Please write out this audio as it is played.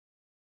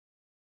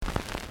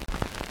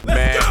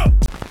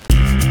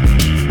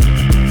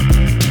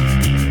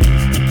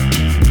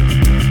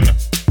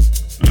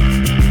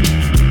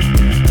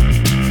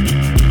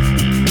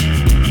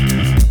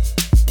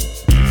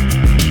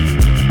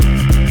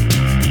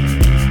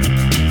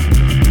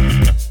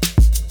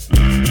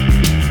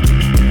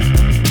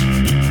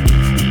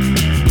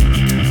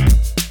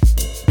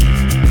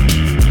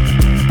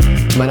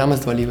Name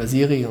ist Wally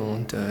Vasiri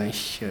und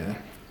ich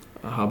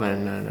habe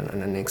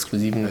einen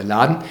exklusiven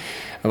Laden,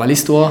 Wally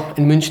Store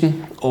in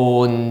München.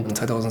 Und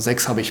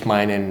 2006 habe ich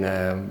meinen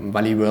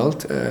Wally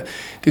World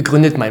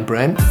gegründet, mein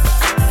Brand.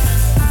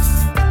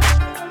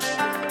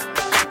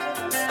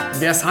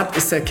 Wer es hat,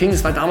 ist der King.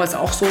 Das war damals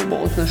auch so bei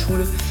uns in der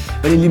Schule.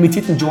 Wer den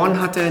limitierten Jordan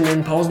hatte in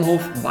den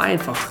Pausenhof, war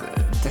einfach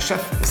der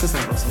Chef. Es ist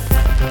einfach so.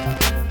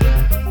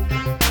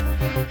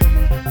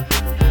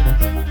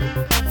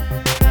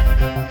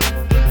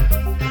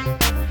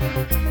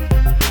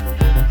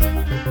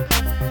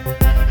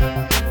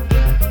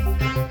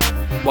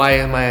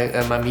 Why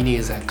my mini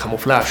is a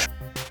camouflage.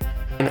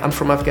 I'm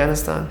from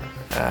Afghanistan,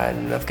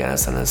 and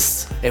Afghanistan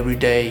is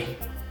everyday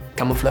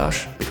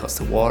camouflage because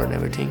the war and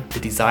everything. The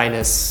design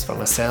is for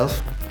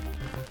myself.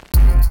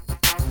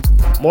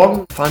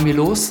 Morgen fahren wir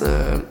los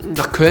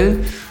nach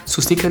Köln zu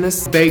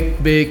Sneakerness. Big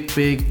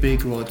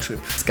road trip.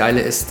 Das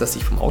Geile ist, dass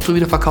ich vom Auto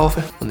wieder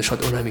verkaufe und es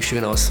schaut unheimlich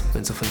schön aus,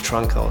 wenn du vom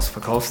Trunk raus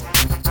verkaufst.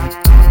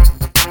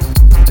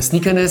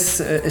 Sneakerness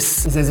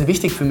ist sehr, sehr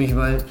wichtig für mich,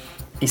 weil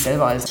ich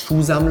selber als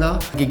Schuhsammler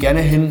gehe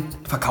gerne hin,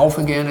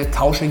 verkaufe gerne,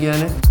 tausche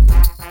gerne.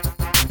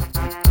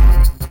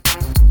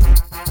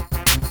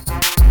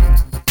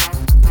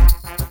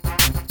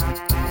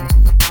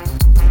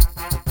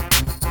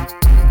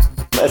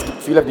 Es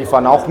gibt viele, die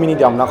fahren auch Mini,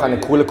 die haben nachher eine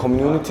coole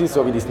Community,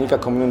 so wie die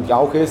Sneaker-Community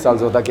auch ist.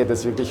 Also da geht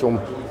es wirklich um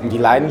die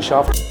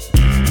Leidenschaft.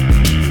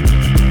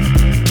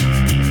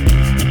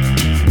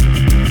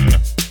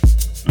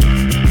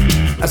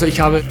 Also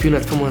ich habe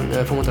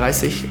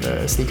 435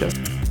 Sneakers.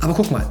 Aber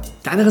guck mal,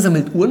 der andere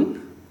sammelt Uhren,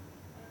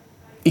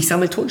 ich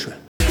sammle Turnschuhe.